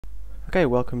Okay,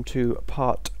 welcome to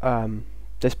part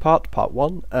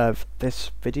one of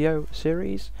this video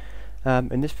series.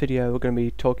 In this video we're going to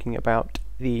be talking about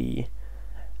the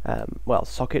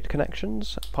socket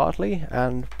connections partly,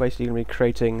 and basically going to be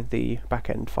creating the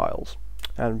backend files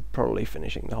and probably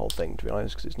finishing the whole thing, to be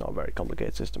honest, because it's not a very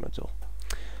complicated system at all.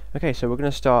 Okay, so we're going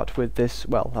to start with this.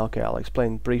 I'll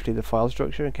explain briefly the file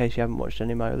structure in case you haven't watched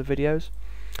any of my other videos.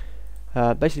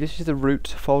 Basically, this is the root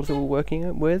folder that we're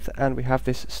working with, and we have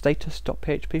this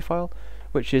status.php file,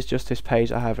 which is just this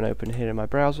page I have open here in my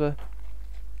browser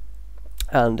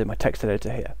and in my text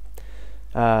editor here.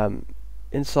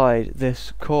 Inside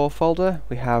this core folder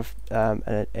we have an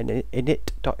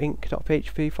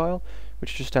init.inc.php file,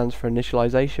 which just stands for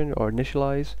initialization or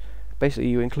initialize. Basically,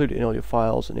 you include it in all your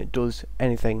files and it does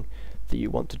anything that you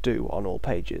want to do on all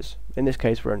pages. In this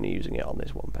case we're only using it on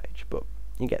this one page, but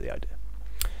you get the idea.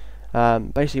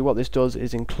 Basically what this does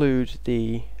is include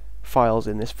the files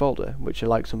in this folder, which are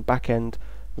like some backend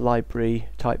library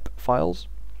type files.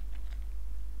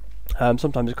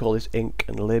 Sometimes I call this inc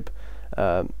and lib,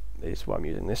 is what I'm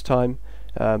using this time.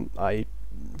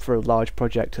 For a large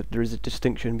project there is a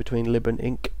distinction between lib and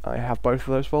inc. I have both of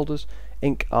those folders.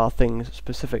 Inc are things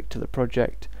specific to the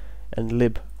project, and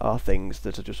lib are things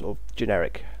that are just sort of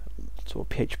generic sort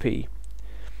of PHP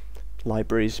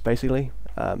libraries, basically.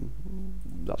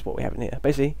 That's what we have in here.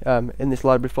 Basically, in this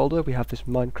library folder we have this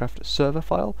Minecraft server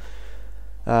file,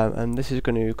 and this is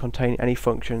going to contain any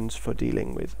functions for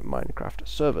dealing with Minecraft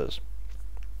servers.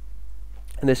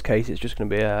 In this case it's just going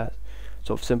to be a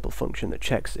sort of simple function that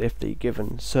checks if the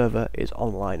given server is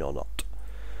online or not.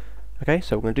 Okay,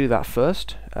 so we're going to do that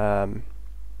first. I'm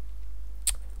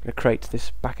going to create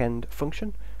this backend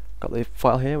function. Got the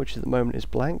file here, which at the moment is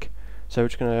blank, so we're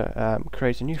just going to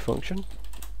create a new function,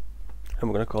 and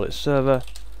we're going to call it server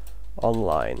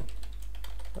online,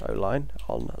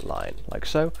 online, like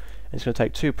so. And it's going to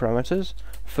take two parameters.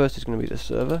 First is going to be the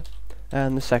server,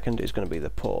 and the second is going to be the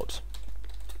port.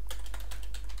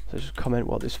 So just comment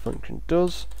what this function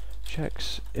does.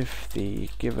 Checks if the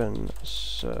given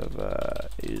server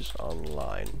is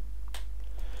online.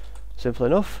 Simple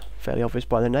enough, fairly obvious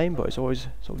by the name, but it's always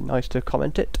sort of nice to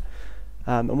comment it.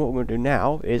 And what we're going to do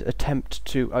now is attempt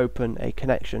to open a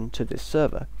connection to this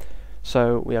server.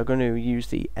 So we are going to use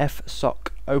the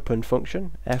fsoc_open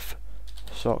function.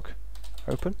 fsoc_open.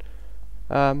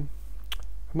 I'm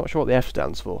not sure what the F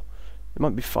stands for. It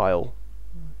might be file,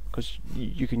 because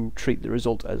you can treat the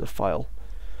result as a file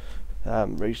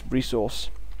resource.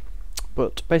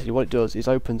 But basically what it does is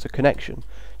opens a connection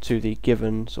to the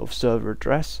given sort of server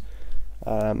address,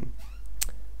 and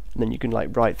then you can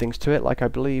like write things to it, like I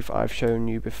believe I've shown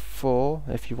you before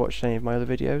if you've watched any of my other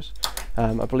videos.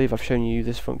 I believe I've shown you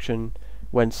this function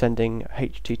when sending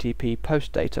HTTP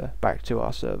post data back to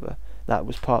our server. That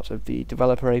was part of the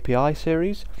Developer API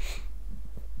series.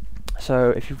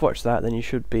 So if you've watched that, then you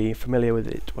should be familiar with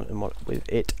it and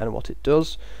what it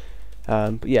does.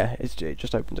 But yeah, it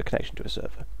just opens a connection to a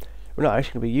server. We're not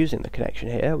actually going to be using the connection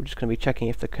here. We're just going to be checking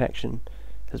if the connection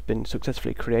has been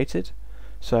successfully created.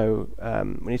 So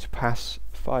we need to pass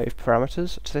 5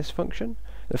 parameters to this function.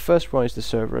 The first one is the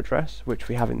server address, which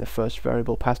we have in the first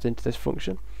variable passed into this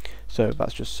function, so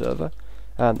that's just server.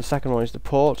 The second one is the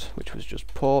port, which was just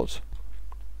port.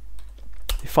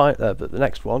 The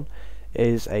next one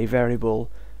is a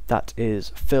variable that is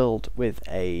filled with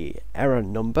a error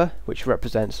number, which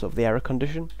represents sort of the error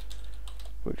condition,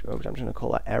 which I'm just going to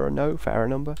call that error no for error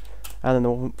number. And then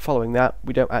the one following that,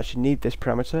 we don't actually need this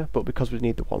parameter, but because we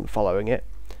need the one following it,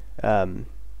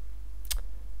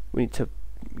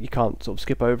 you can't sort of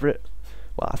skip over it.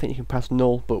 Well, I think you can pass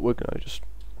null, but we're going to just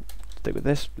stick with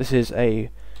this. This is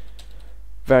a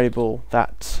variable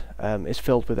that is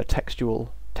filled with a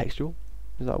textual, is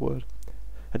that a word?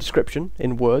 A description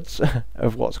in words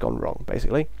of what's gone wrong,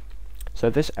 basically. So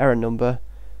this error number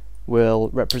will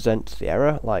represent the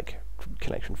error, like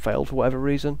connection failed for whatever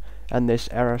reason, and this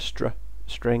error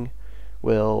string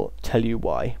will tell you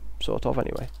why, sort of,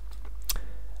 anyway.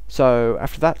 So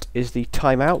after that is the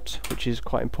timeout, which is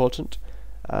quite important.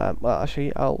 Well,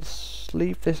 actually I'll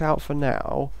leave this out for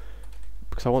now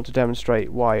because I want to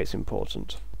demonstrate why it's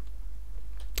important.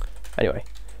 Anyway,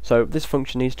 so this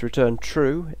function needs to return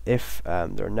true if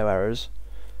there are no errors,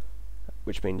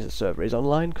 which means the server is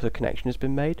online because a connection has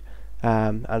been made,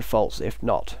 and false if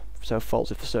not, so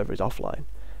false if the server is offline.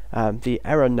 The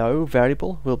error no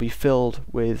variable will be filled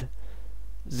with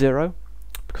 0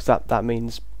 because that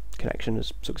means connection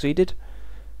has succeeded,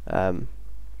 and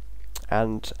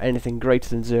anything greater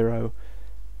than 0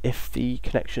 if the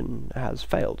connection has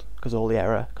failed, because all the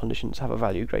error conditions have a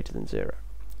value greater than 0.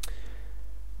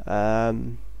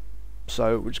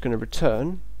 So we're just going to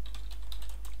return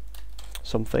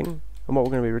something, and what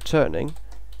we're going to be returning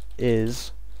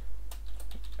is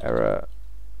error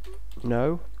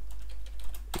no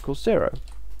equals 0.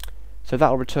 So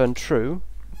that'll return true,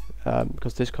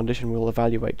 because this condition will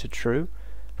evaluate to true.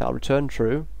 That'll return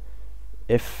true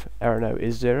if error no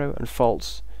is 0, and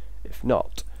false if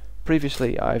not.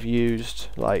 Previously I've used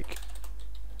like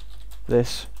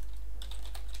this,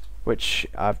 which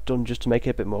I've done just to make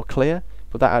it a bit more clear,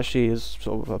 but that actually is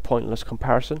sort of a pointless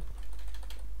comparison.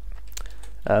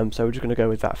 So we're just going to go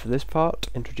with that for this part,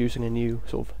 introducing a new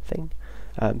sort of thing.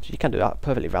 So you can do that,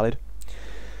 perfectly valid.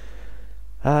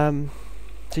 So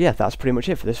yeah, that's pretty much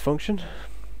it for this function.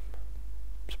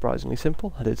 Surprisingly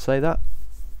simple, I did say that.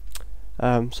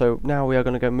 So now we are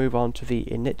going to go move on to the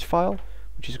init file,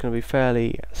 which is going to be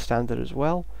fairly standard as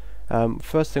well.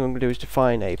 First thing I'm going to do is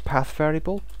define a path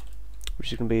variable,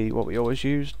 which is going to be what we always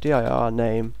use, dir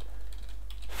name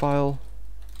file.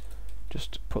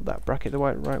 Just put that bracket the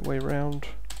right way around,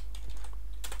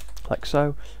 like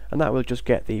so, and that will just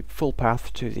get the full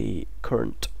path to the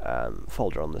current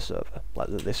folder on the server, like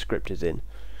that this script is in.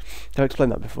 I've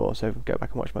explained that before, so go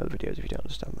back and watch my other videos if you don't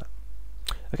understand that.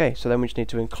 Okay, so then we just need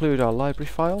to include our library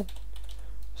file.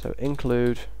 So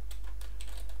include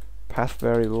path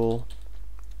variable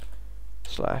 /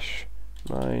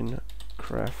 Minecraft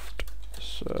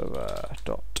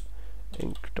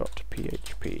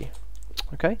server.inc.php.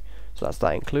 Okay, so that's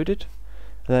that included.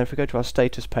 And then if we go to our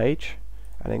status page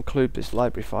and include this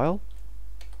library file,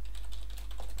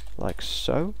 like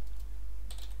so,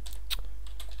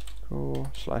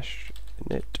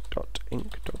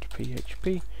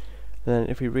 /init.inc.php. Then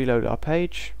if we reload our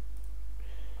page,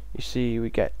 you see we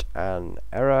get an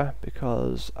error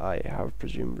because I have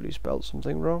presumably spelled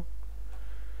something wrong.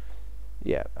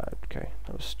 Yeah, okay,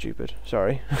 that was stupid,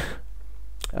 sorry.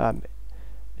 It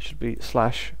should be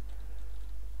 /lib.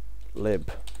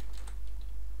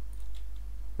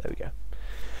 There we go.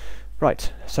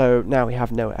 Right, so now we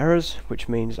have no errors, which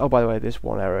means, oh by the way, this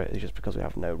one error is just because we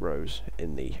have no rows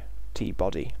in the T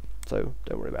body, so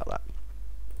don't worry about that.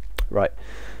 Right,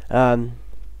 so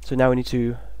now we need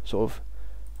to sort of,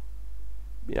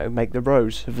 you know, make the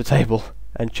rows of the table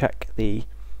and check the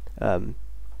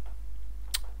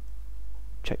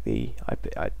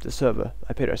server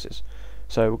IP addresses.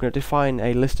 So we're going to define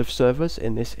a list of servers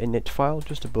in this init file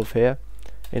just above here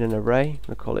in an array.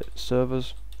 We'll call it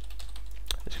servers.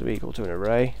 It's going to be equal to an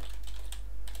array.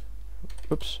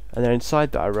 Oops. And then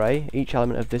inside that array, each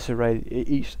element of this array,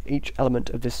 each element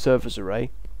of this server's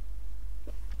array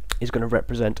is going to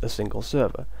represent a single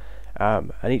server,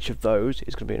 and each of those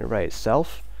is going to be an array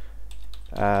itself.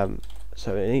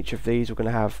 So in each of these, we're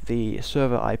going to have the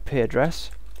server IP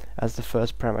address as the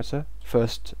first parameter,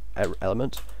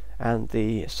 element, and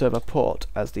the server port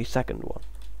as the second one,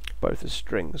 both as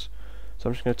strings. So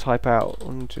I'm just going to type out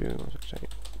 1, 2, 6, 8,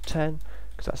 10,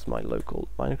 because that's my local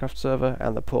Minecraft server,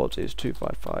 and the port is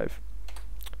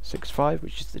 25565,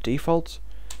 which is the default.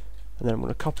 And then I'm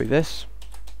going to copy this,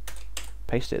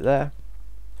 paste it there,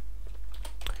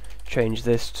 change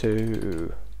this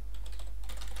to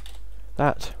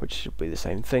that, which should be the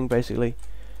same thing basically.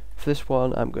 For this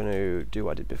one, I'm going to do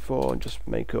what I did before and just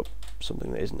make up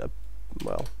something that isn't a,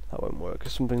 well, that won't work.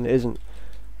 Something that isn't,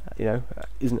 you know,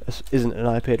 isn't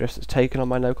an IP address that's taken on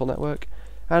my local network.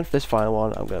 And for this final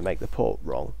one, I'm going to make the port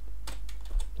wrong,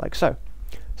 like so.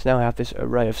 So now I have this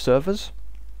array of servers,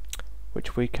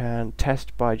 which we can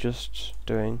test by just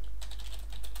doing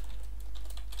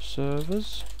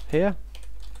servers here.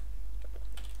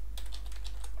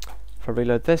 If I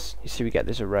reload this, you see we get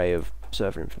this array of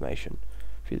server information.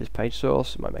 View this page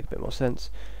source, it might make a bit more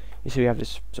sense. You see we have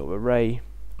this sort of array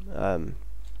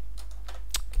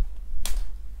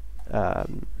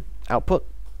output,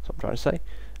 that's what I'm trying to say.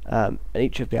 And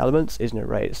each of the elements is an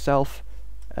array itself,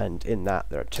 and in that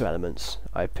there are two elements,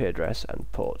 IP address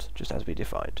and port, just as we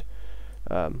defined.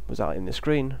 Was that in the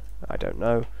screen? I don't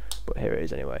know, but here it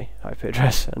is anyway, IP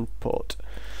address and port.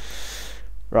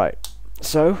 Right,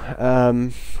 so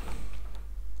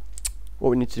what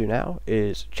we need to do now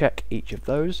is check each of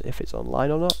those if it's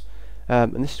online or not,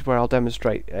 and this is where I'll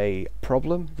demonstrate a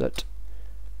problem that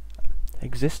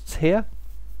exists here.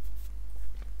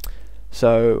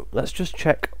 So let's just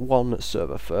check one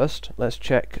server first. Let's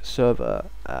check server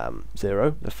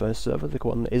 0, the first server, the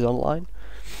one that is online.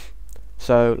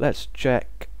 So let's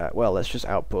check, well, let's just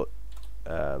output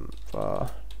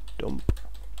var dump,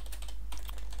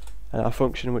 and our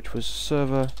function, which was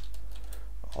server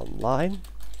online,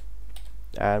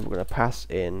 and we're going to pass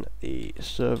in the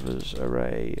servers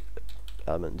array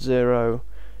element 0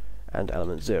 and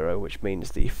element 0, which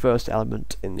means the first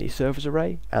element in the servers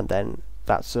array, and then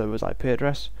that server's IP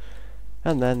address,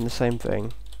 and then the same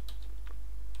thing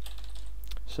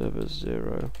server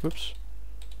 0, whoops,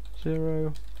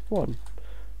 0, 1.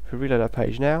 If we reload our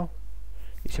page now,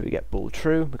 you see we get bool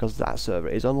true because that server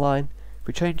is online. If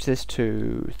we change this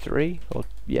to 3, or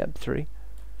yeah, 3,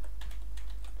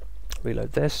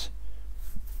 reload this,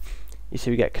 you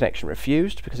see we get connection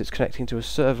refused because it's connecting to a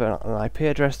server and an IP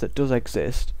address that does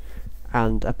exist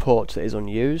and a port that is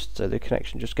unused, so the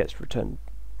connection just gets returned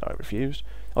refused.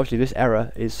 Obviously this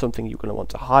error is something you're going to want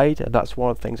to hide, and that's one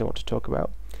of the things I want to talk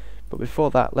about. But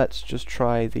before that, let's just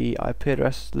try the IP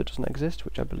address that doesn't exist,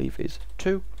 which I believe is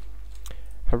 2.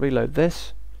 If I reload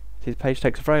this, the page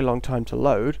takes a very long time to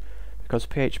load because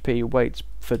PHP waits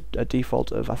for a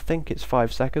default of, I think it's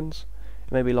 5 seconds,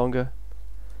 maybe longer.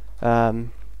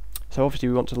 So obviously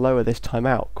we want to lower this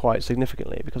timeout quite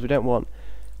significantly because we don't want,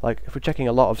 like, if we're checking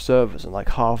a lot of servers and like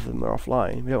half of them are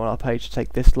offline, we don't want our page to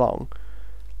take this long,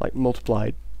 like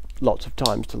multiplied lots of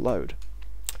times to load.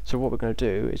 So what we're going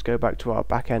to do is go back to our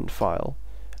backend file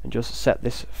and just set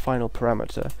this final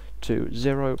parameter to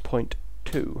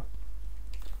 0.2,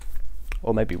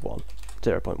 or maybe 0.1,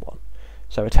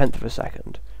 so 1/10 of a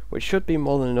second, which should be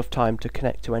more than enough time to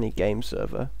connect to any game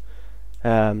server.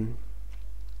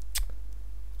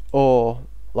 Or,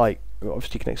 like,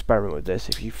 obviously you can experiment with this.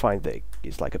 If you find that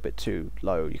it's like a bit too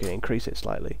low, you can increase it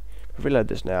slightly. If we reload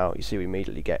this now, you see we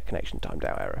immediately get connection timed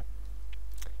out error.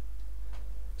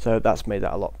 So that's made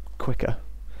that a lot quicker.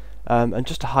 And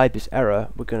just to hide this error,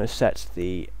 we're going to set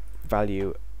the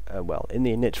value, well, in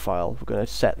the init file, we're going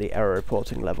to set the error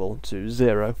reporting level to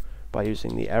 0 by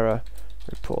using the error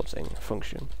reporting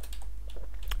function.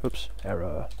 Oops,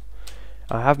 error.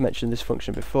 I have mentioned this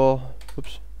function before.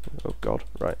 Oops. Oh god,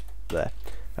 right there.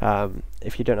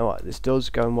 If you don't know what this does,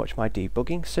 go and watch my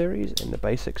debugging series in the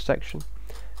basics section,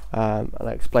 and I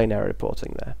explain error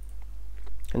reporting there.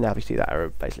 And now you see that error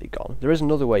basically gone. There is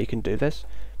another way you can do this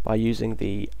by using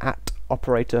the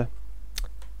 @operator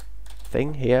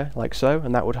thing here, like so,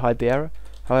 and that would hide the error.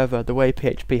 However, the way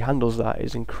PHP handles that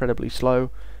is incredibly slow,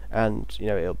 and you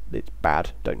know it's bad.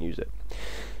 Don't use it.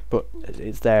 But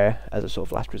it's there as a sort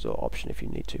of last resort option if you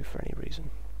need to for any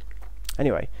reason.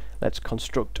 Anyway, let's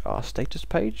construct our status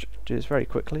page. Do this very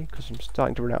quickly because I'm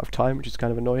starting to run out of time, which is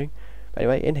kind of annoying.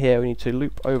 Anyway, in here we need to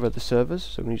loop over the servers,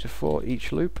 so we need to for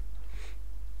each loop,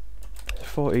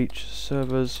 for each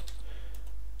servers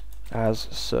as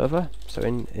server. So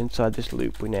inside this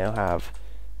loop we now have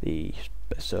the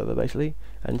server basically,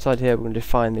 and inside here we're going to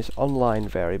define this online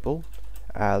variable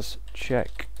as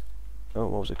check, oh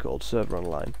what was it called, server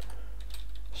online,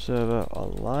 server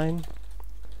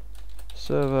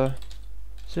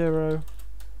 0,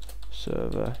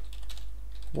 server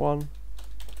 1,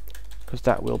 because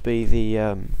that will be the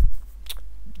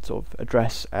sort of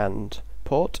address and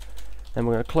port. Then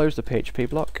we're going to close the PHP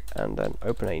block and then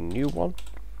open a new one,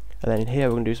 and then in here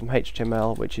we're going to do some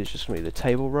HTML, which is just going to be the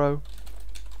table row,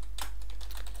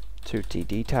 2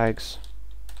 TD tags.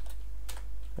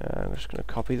 I'm just going to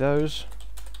copy those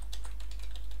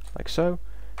like so,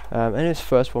 and in this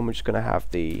first one we're just going to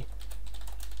have the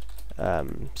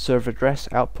server address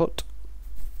output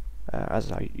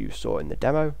as you saw in the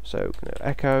demo. So we're going to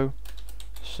echo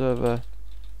server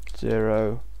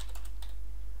 0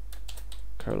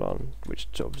 colon, which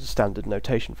sort of is the standard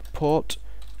notation for port,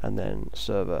 and then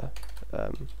server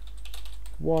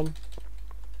 1,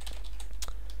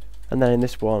 and then in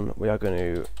this one we are going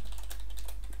to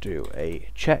do a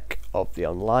check of the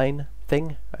online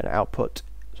thing and output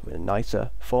in a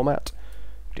nicer format.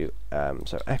 Do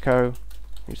so echo,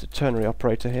 use the ternary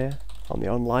operator here on the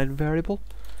online variable,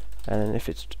 and if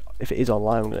it is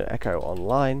online, we're going to echo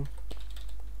online,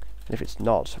 and if it's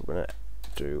not, we're going to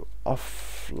do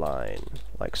offline,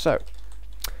 like so.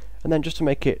 And then just to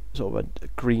make it sort of a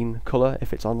green colour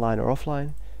if it's online or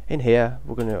offline, in here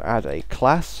we're going to add a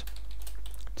class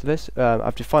to this.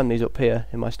 I've defined these up here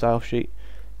in my style sheet,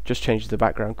 just changes the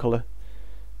background colour.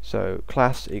 So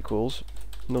class equals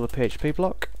another PHP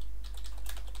block,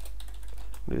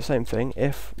 do the same thing,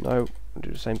 if, no,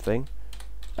 do the same thing,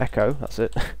 echo, that's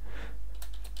it,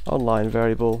 online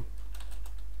variable,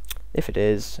 if it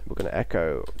is, we're going to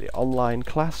echo the online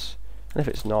class, and if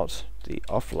it's not, the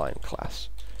offline class.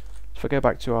 So if I go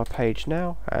back to our page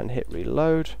now and hit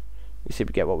reload, you see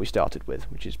we get what we started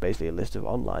with, which is basically a list of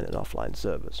online and offline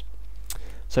servers.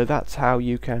 So that's how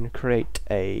you can create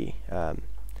a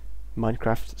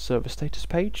Minecraft server status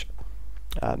page.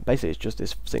 Basically it's just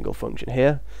this single function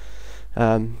here.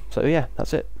 So yeah,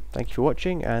 that's it. Thank you for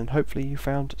watching, and hopefully you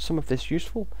found some of this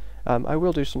useful. I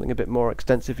will do something a bit more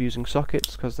extensive using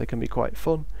sockets because they can be quite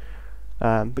fun.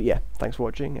 But yeah, thanks for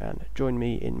watching, and join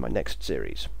me in my next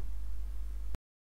series.